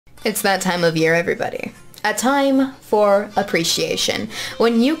It's that time of year, everybody. A time for appreciation,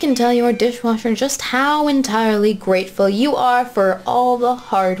 when you can tell your dishwasher just how entirely grateful you are for all the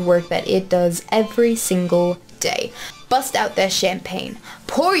hard work that it does every single day. Bust out that champagne,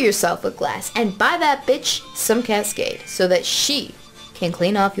 pour yourself a glass, and buy that bitch some Cascade so that she can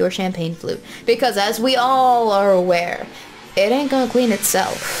clean off your champagne flute. Because as we all are aware, it ain't gonna clean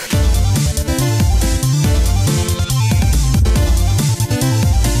itself.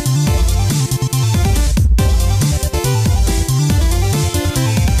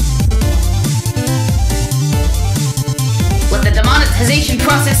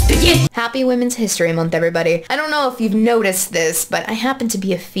 Process begin. Happy Women's History Month, everybody. I don't know if you've noticed this, but I happen to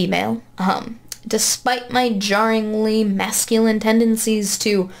be a female. Despite my jarringly masculine tendencies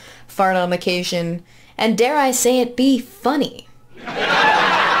to fart on occasion, and dare I say it, be funny.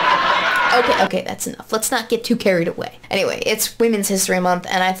 Okay, that's enough. Let's not get too carried away. Anyway, it's Women's History Month,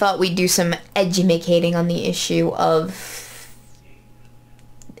 and I thought we'd do some edumacating on the issue of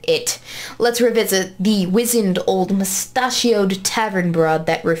it. Let's revisit the wizened old mustachioed tavern broad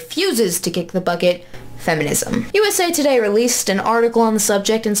that refuses to kick the bucket, feminism. USA Today released an article on the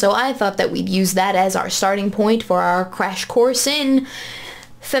subject, and so I thought that we'd use that as our starting point for our crash course in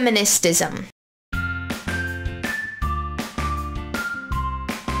feministism.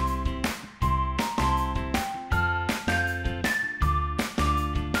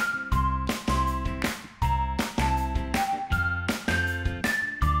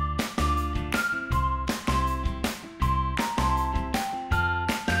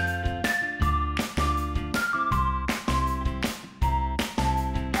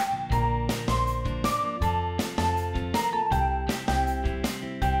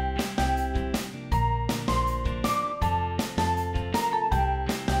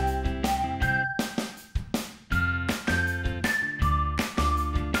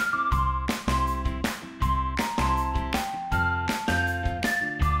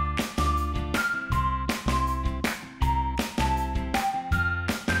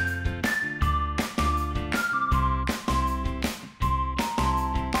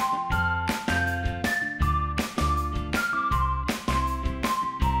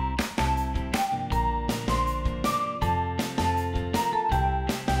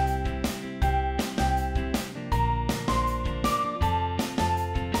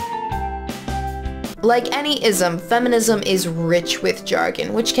 Like any ism, feminism is rich with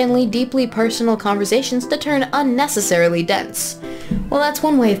jargon, which can lead deeply personal conversations to turn unnecessarily dense. Well, that's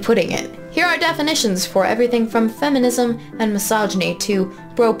one way of putting it. Here are definitions for everything from feminism and misogyny to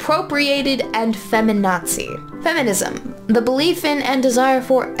bropropriated and feminazi. Feminism, the belief in and desire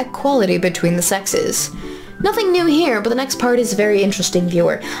for equality between the sexes. Nothing new here, but the next part is very interesting,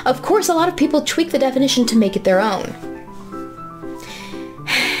 viewer. Of course, a lot of people tweak the definition to make it their own.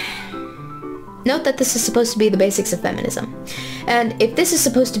 Note that this is supposed to be the basics of feminism. And if this is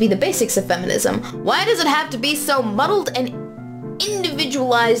supposed to be the basics of feminism, why does it have to be so muddled and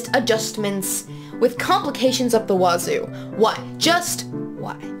individualized adjustments with complications up the wazoo? Why? Just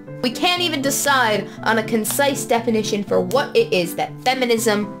why? We can't even decide on a concise definition for what it is that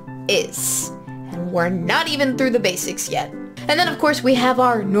feminism is. And we're not even through the basics yet. And then of course we have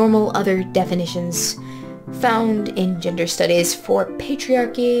our normal other definitions found in gender studies for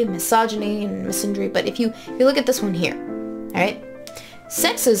patriarchy, misogyny, and misandry, but if you look at this one here, alright?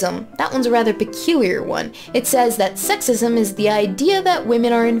 Sexism, that one's a rather peculiar one. It says that sexism is the idea that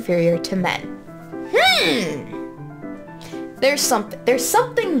women are inferior to men. There's something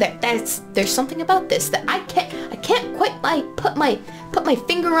about this that I can't quite put my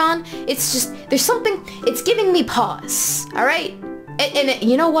finger on. It's just, there's something, it's giving me pause, alright? And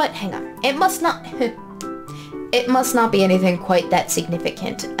you know what? Hang on. It must not be anything quite that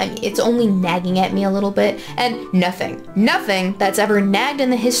significant. I mean, it's only nagging at me a little bit, and nothing that's ever nagged in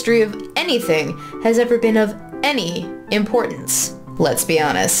the history of anything has ever been of any importance. Let's be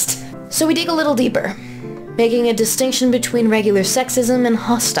honest. So we dig a little deeper, making a distinction between regular sexism and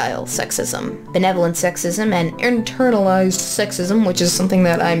hostile sexism, benevolent sexism, and internalized sexism, which is something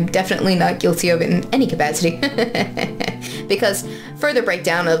that I'm definitely not guilty of in any capacity. Because further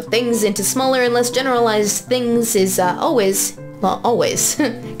breakdown of things into smaller and less generalized things is always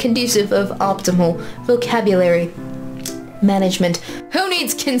conducive of optimal vocabulary management. Who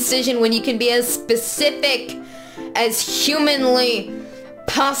needs concision when you can be as specific as humanly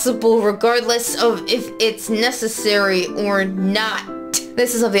possible, regardless of if it's necessary or not?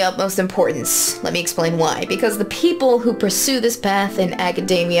 This is of the utmost importance. Let me explain why. Because the people who pursue this path in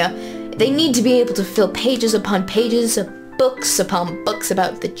academia, they need to be able to fill pages upon pages of books upon books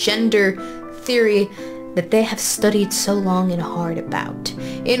about the gender theory that they have studied so long and hard about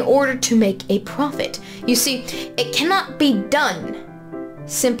in order to make a profit. You see, it cannot be done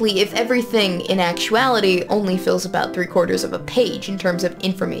simply if everything in actuality only fills about 3/4 of a page in terms of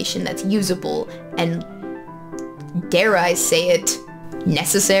information that's usable and, dare I say it,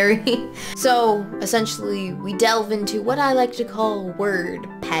 necessary. So, essentially, we delve into what I like to call word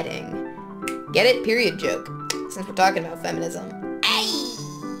padding. Get it? Period joke. Since we're talking about feminism. Ay!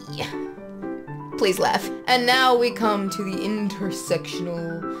 Please laugh. And now we come to the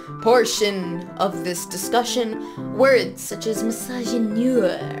intersectional portion of this discussion. Words such as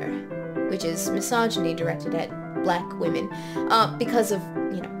misogynoir, which is misogyny directed at black women, because of,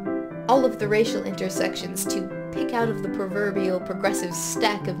 you know, all of the racial intersections to pick out of the proverbial progressive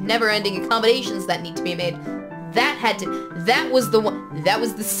stack of never-ending accommodations that need to be made. That was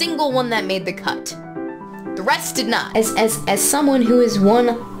the single one that made the cut. The rest did not. As someone who is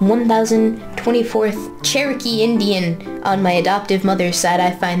 1024th Cherokee Indian on my adoptive mother's side,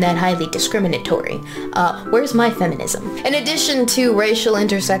 I find that highly discriminatory. Where's my feminism? In addition to racial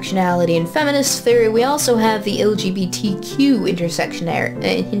intersectionality and feminist theory, we also have the LGBTQ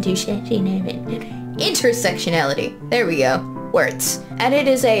intersectionality. There we go. Words. And it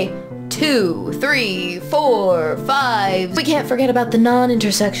is a 2, 3, 4, 5. We can't forget about the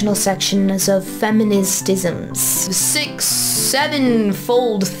non-intersectional sections of feministisms. 6,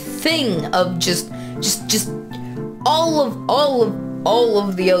 7-fold thing of just all of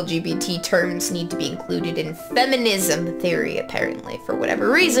the LGBT terms need to be included in feminism theory, apparently, for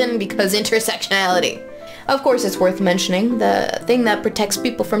whatever reason, because intersectionality. Of course, it's worth mentioning the thing that protects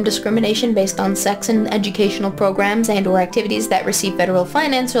people from discrimination based on sex and educational programs and/or activities that receive federal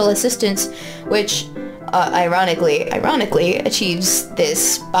financial assistance, which ironically achieves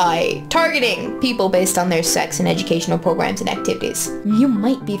this by targeting people based on their sex and educational programs and activities. You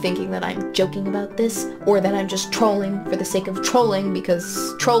might be thinking that I'm joking about this, or that I'm just trolling for the sake of trolling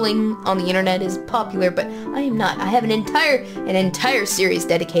because trolling on the internet is popular, but I am not. I have an entire series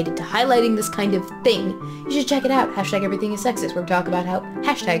dedicated to highlighting this kind of thing. You should check it out. #EverythingIsSexist, where we talk about how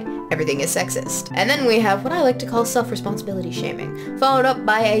 #EverythingIsSexist. And then we have what I like to call self-responsibility shaming, followed up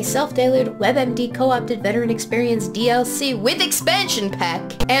by a self-tailored WebMD co-opted veteran experience DLC with expansion pack,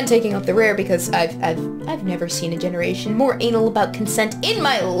 and taking up the rear because I've never seen a generation more anal about consent in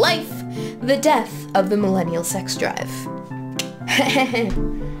my life, the death of the millennial sex drive.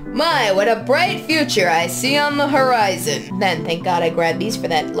 My, what a bright future I see on the horizon. Then, thank God I grabbed these for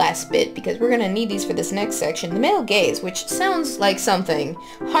that last bit, because we're gonna need these for this next section, the male gaze, which sounds like something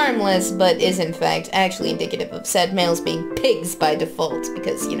harmless, but is in fact actually indicative of said males being pigs by default,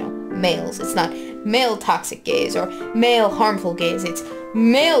 because, you know, males. It's not male toxic gaze or male harmful gaze, it's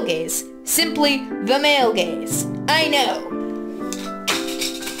male gaze. Simply the male gaze. I know.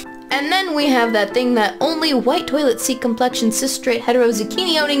 And then we have that thing that only white toilet seat complexion cis straight hetero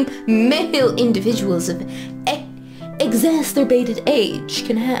zucchini owning male individuals of exacerbated age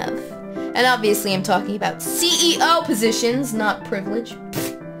can have. And obviously I'm talking about CEO positions, not privilege.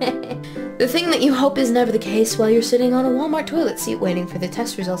 The thing that you hope is never the case while you're sitting on a Walmart toilet seat waiting for the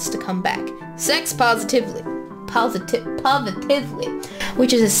test results to come back. Sex positively. Positively.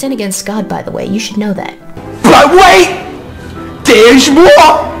 Which is a sin against God, by the way. You should know that. But wait! There's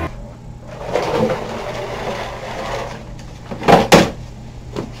more!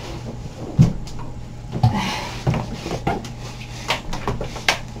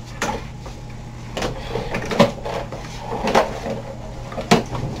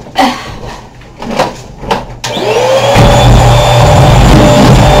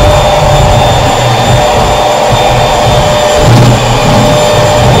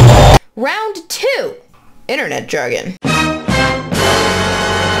 Round 2. Internet jargon.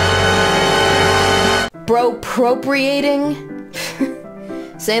 Bro-propriating?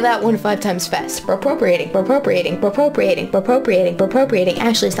 Say that one 5 times fast. Bro-propriating.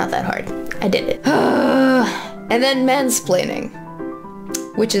 Actually, it's not that hard. I did it. And then mansplaining,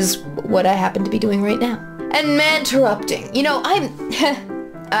 which is what I happen to be doing right now. And man-interrupting. You know,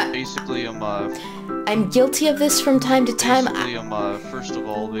 Basically, I'm guilty of this from time to time. First of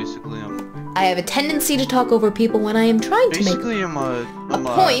all, I have a tendency to talk over people when I am trying to make a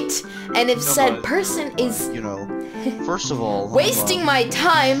point, and if said person is, you know, first of all, wasting my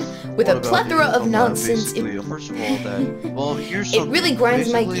time with a plethora of nonsense, first of all, that, well, here's it really grinds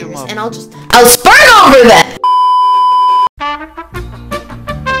my gears, and I'll spurt over that!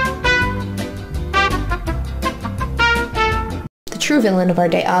 True villain of our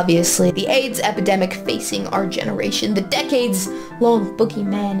day, obviously. The AIDS epidemic facing our generation. The decades-long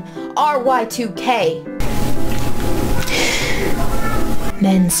boogeyman. RY2K.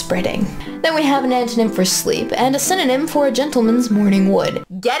 Men spreading. Then we have an antonym for sleep, and a synonym for a gentleman's morning wood.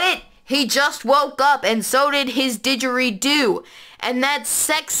 Get it? He just woke up, and so did his didgeridoo. And that's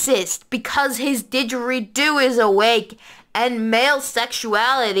sexist, because his didgeridoo is awake, and male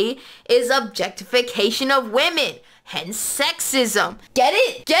sexuality is objectification of women. Hence sexism. Get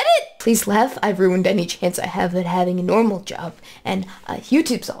it? Get it? Please laugh. I've ruined any chance I have at having a normal job. And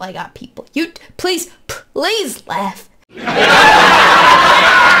YouTube's all I got, people. Please laugh.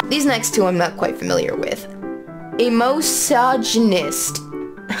 These next two I'm not quite familiar with. A misogynist.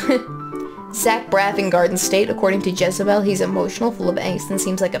 Zach Braff in Garden State. According to Jezebel, he's emotional, full of angst, and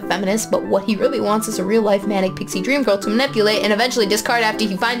seems like a feminist, but what he really wants is a real-life manic pixie dream girl to manipulate and eventually discard after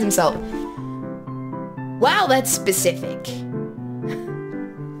he finds himself. Wow, that's specific.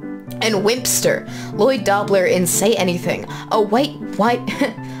 And Wimpster. Lloyd Dobler in Say Anything. A white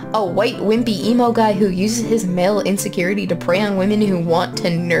wimpy emo guy who uses his male insecurity to prey on women who want to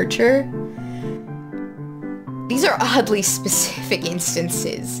nurture. These are oddly specific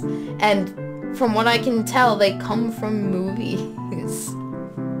instances, and from what I can tell, they come from movies.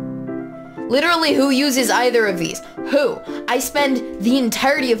 Literally, who uses either of these? Who? I spend the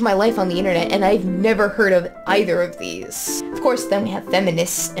entirety of my life on the internet, and I've never heard of either of these. Of course, then we have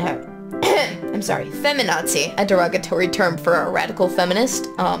feminist, feminazi, a derogatory term for a radical feminist.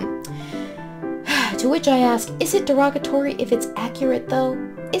 To which I ask, is it derogatory if it's accurate, though?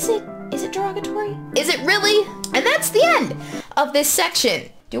 Is it derogatory? Is it really? And that's the end of this section.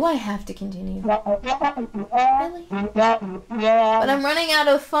 Do I have to continue? Really? But I'm running out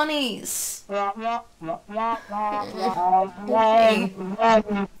of funnies. Okay.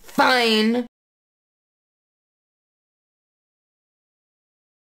 Fine.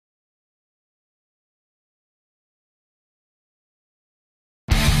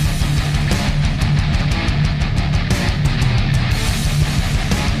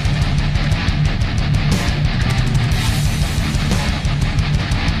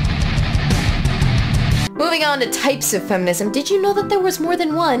 Moving on to types of feminism, did you know that there was more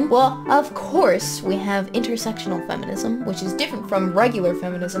than one? Well, of course, we have intersectional feminism, which is different from regular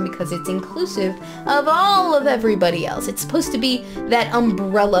feminism because it's inclusive of all of everybody else. It's supposed to be that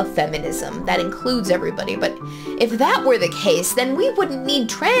umbrella feminism that includes everybody, but if that were the case, then we wouldn't need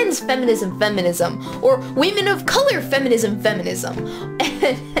trans feminism or women of color feminism.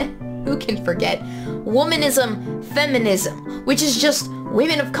 Who can forget? Womanism feminism, which is just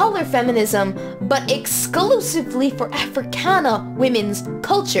women of color feminism, but exclusively for Africana women's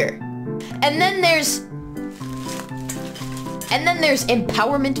culture. And then there's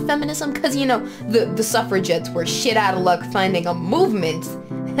empowerment feminism, because, you know, the suffragettes were shit out of luck finding a movement,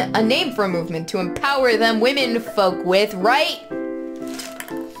 a name for a movement to empower them women folk with, right?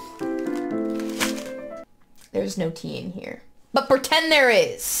 There's no T in here. But pretend there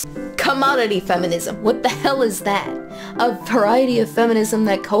is. Commodity feminism. What the hell is that? A variety of feminism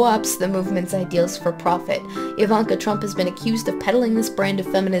that co-opts the movement's ideals for profit. Ivanka Trump has been accused of peddling this brand of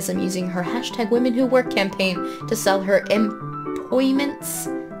feminism using her #WomenWhoWork campaign to sell her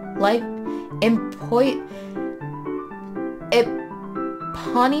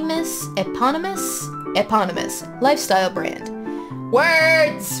eponymous lifestyle brand.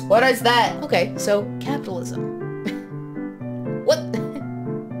 Words! What is that? Okay, so capitalism. What?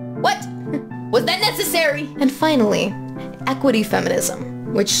 Was that necessary? And finally, equity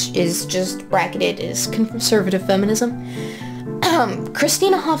feminism, which is just bracketed as conservative feminism.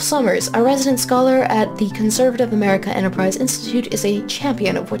 Christina Hoff Sommers, a resident scholar at the Conservative America Enterprise Institute, is a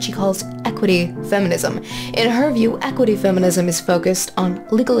champion of what she calls equity feminism. In her view, equity feminism is focused on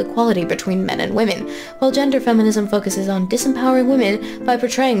legal equality between men and women, while gender feminism focuses on disempowering women by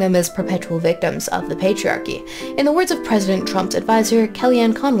portraying them as perpetual victims of the patriarchy. In the words of President Trump's advisor,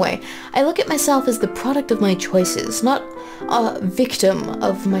 Kellyanne Conway, I look at myself as the product of my choices, not a victim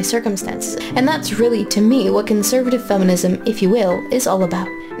of my circumstances. And that's really, to me, what conservative feminism, if you will, is all about.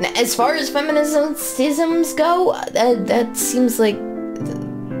 Now, as far as feminisms go, that seems like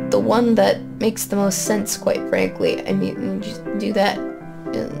the one that makes the most sense, quite frankly. I mean, just do that.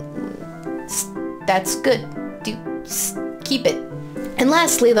 That's good. Keep it. And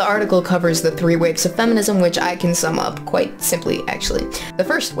lastly, the article covers the 3 waves of feminism, which I can sum up quite simply, actually. The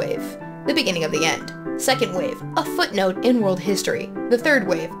first wave, the beginning of the end. Second wave, a footnote in world history. The third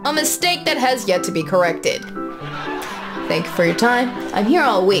wave, a mistake that has yet to be corrected. Thank you for your time. I'm here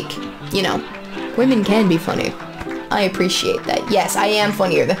all week. You know, women can be funny. I appreciate that. Yes, I am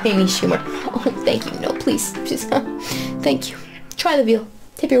funnier than Amy Schumer. Oh, thank you. No, please. Just, thank you. Try the veal.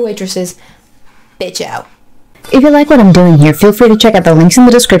 Tip your waitresses. Bitch out. If you like what I'm doing here, feel free to check out the links in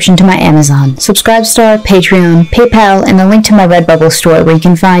the description to my Amazon, Subscribestar, Patreon, PayPal, and the link to my Redbubble store where you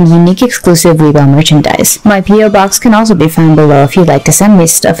can find unique exclusive Weebo merchandise. My P.O. box can also be found below if you'd like to send me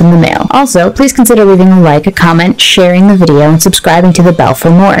stuff in the mail. Also, please consider leaving a like, a comment, sharing the video, and subscribing to the bell for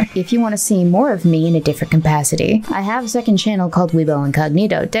more. If you want to see more of me in a different capacity, I have a second channel called Weebo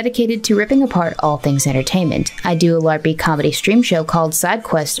Incognito dedicated to ripping apart all things entertainment. I do a LARPy comedy stream show called Side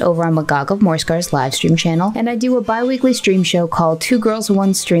Quest over on Magog of Morscar's livestream channel, and I do a bi-weekly stream show called Two Girls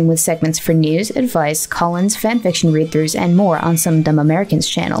One Stream with segments for news, advice, call-ins, fanfiction read-throughs, and more on Some Dumb Americans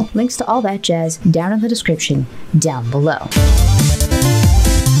channel. Links to all that jazz down in the description down below.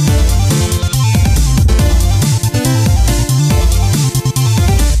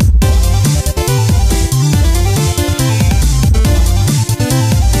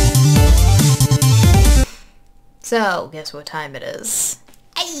 So, guess what time it is?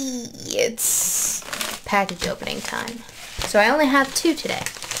 It's package opening time. So I only have two today.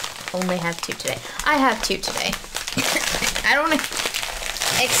 I have two today. I don't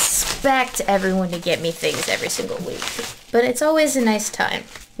expect everyone to get me things every single week, but it's always a nice time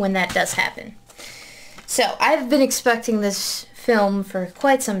when that does happen. So I've been expecting this film for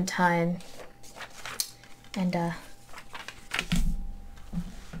quite some time, and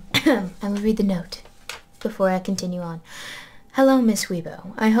I'm gonna read the note before I continue on. Hello, Miss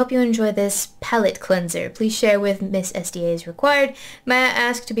Weebo. I hope you enjoy this palette cleanser. Please share with Miss SDA as required. May I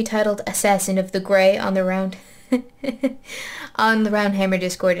ask to be titled Assassin of the Grey on the round on the Roundhammer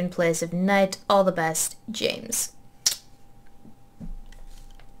Discord in place of Night. All the best, James.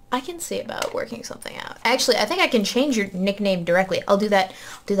 I can see about working something out. Actually, I think I can change your nickname directly. I'll do that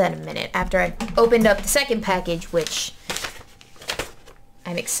in a minute after I opened up the second package, which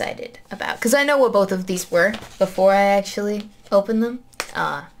I'm excited about, because I know what both of these were before I actually opened them,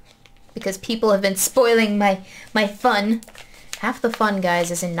 because people have been spoiling my fun. Half the fun,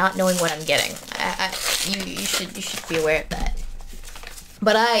 guys, is in not knowing what I'm getting. You should be aware of that.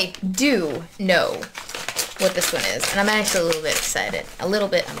 But I do know what this one is, and I'm actually a little bit excited. I'm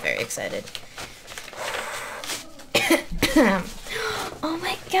very excited. Oh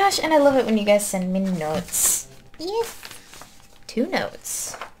my gosh, and I love it when you guys send me notes. Yes. 2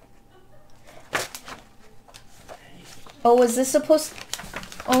 notes. Oh, was this supposed...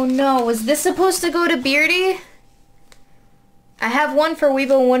 Oh no, was this supposed to go to Beardy? I have one for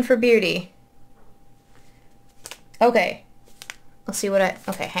Weebo and one for Beardy. Okay. I'll see what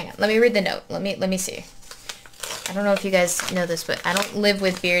okay, hang on. Let me read the note. Let me see. I don't know if you guys know this, but I don't live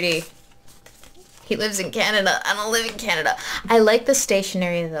with Beardy. He lives in Canada. I don't live in Canada. I like the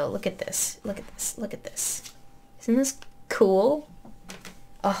stationery though. Look at this. Look at this. Look at this. Isn't this cool?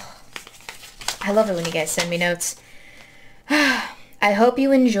 Oh, I love it when you guys send me notes. I hope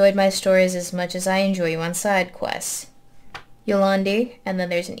you enjoyed my stories as much as I enjoy you on side quests. Jolandar, and then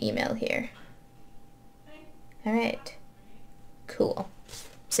there's an email here. Alright. Cool.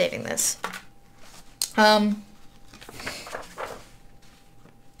 Saving this. I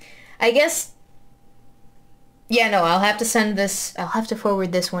guess... Yeah, no, I'll have to send this... I'll have to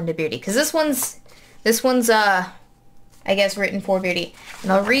forward this one to Beardy, because this one's, I guess, written for Beardy.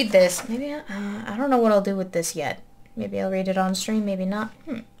 And I'll read this. Maybe, I don't know what I'll do with this yet. Maybe I'll read it on stream, maybe not.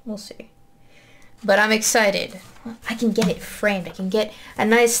 We'll see. But I'm excited. I can get it framed. I can get a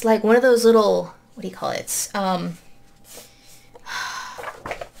nice, like, one of those little, what do you call it?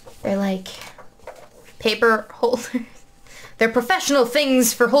 They're like paper holders. They're professional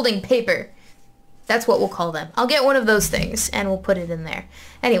things for holding paper. That's what we'll call them. I'll get one of those things, and we'll put it in there.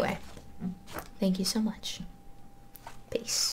 Anyway, thank you so much. Peace.